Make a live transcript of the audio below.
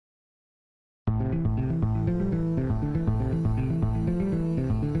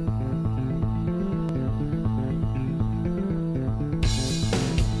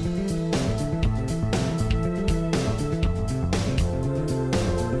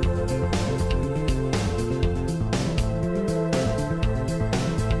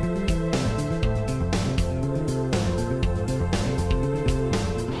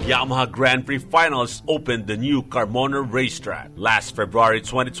Yamaha Grand Prix Finals opened the new Carmona racetrack last February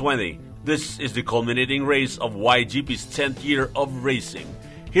 2020. This is the culminating race of YGP's 10th year of racing.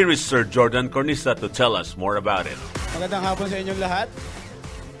 Here is Sir Jordan Cornista to tell us more about it. Magandang hapon sa inyong lahat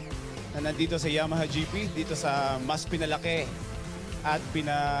na nandito sa Yamaha GP, dito sa mas pinalaki at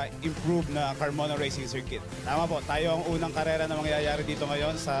pina-improve na Carmona Racing Circuit. Tama po, tayo ang unang karera na mangyayari dito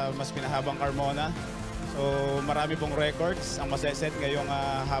ngayon sa mas pinahabang Carmona. So marami pong records ang maseset ngayong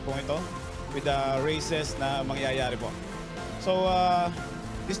hapong ito with the races na mangyayari po. So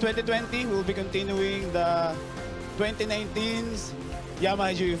this 2020 we'll be continuing the 2019's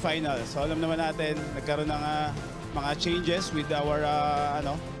Yamaha GP Finals. So alam naman natin nagkaroon ng mga changes with our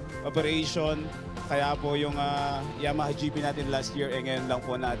operation. Kaya po yung Yamaha GP natin last year ngayon lang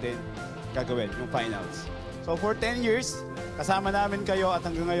po natin gagawin yung finals. So for 10 years kasama namin kayo at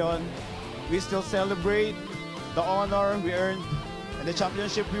hanggang ngayon we still celebrate the honor we earned and the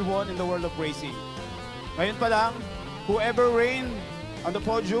championship we won in the world of racing. Ngayon pa lang, whoever reign on the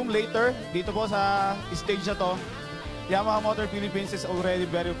podium later, dito po sa stage na to, Yamaha Motor Philippines is already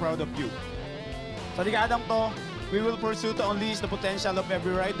very proud of you. Sa dekadang to, we will pursue to unleash the potential of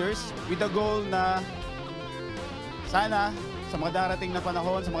every riders with the goal na sana sa mga darating na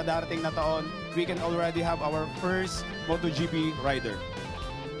panahon, sa mga darating na taon, we can already have our first MotoGP rider.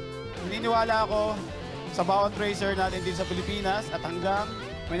 Naniniwala ako sa bawat racer natin din sa Pilipinas at hanggang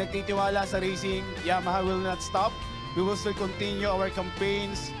may nagtitiwala sa racing, Yamaha will not stop. We will still continue our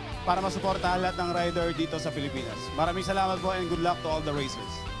campaigns para masuportahan lahat ng rider dito sa Pilipinas. Maraming salamat po and good luck to all the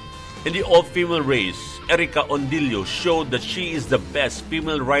racers. In the all-female race, Erica Ondillo showed that she is the best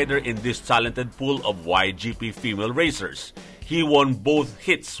female rider in this talented pool of YGP female racers. He won both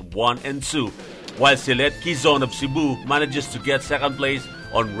hits 1 and 2, while Silette Quizon of Cebu manages to get second place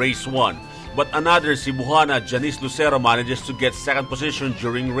on race 1. But another Cebuana, Janice Lucero, manages to get second position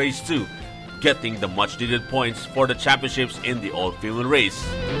during race 2, getting the much-needed points for the championships in the all-female race.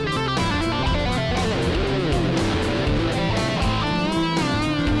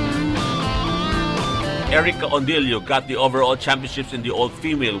 Erica Ondillo got the overall championships in the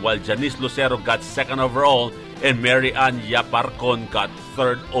all-female, while Janice Lucero got second overall and Mary Ann Yaparcon got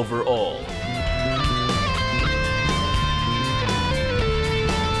third overall.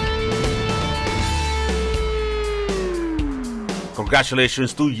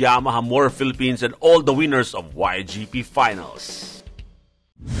 Congratulations to Yamaha Motor Philippines and all the winners of YGP Finals.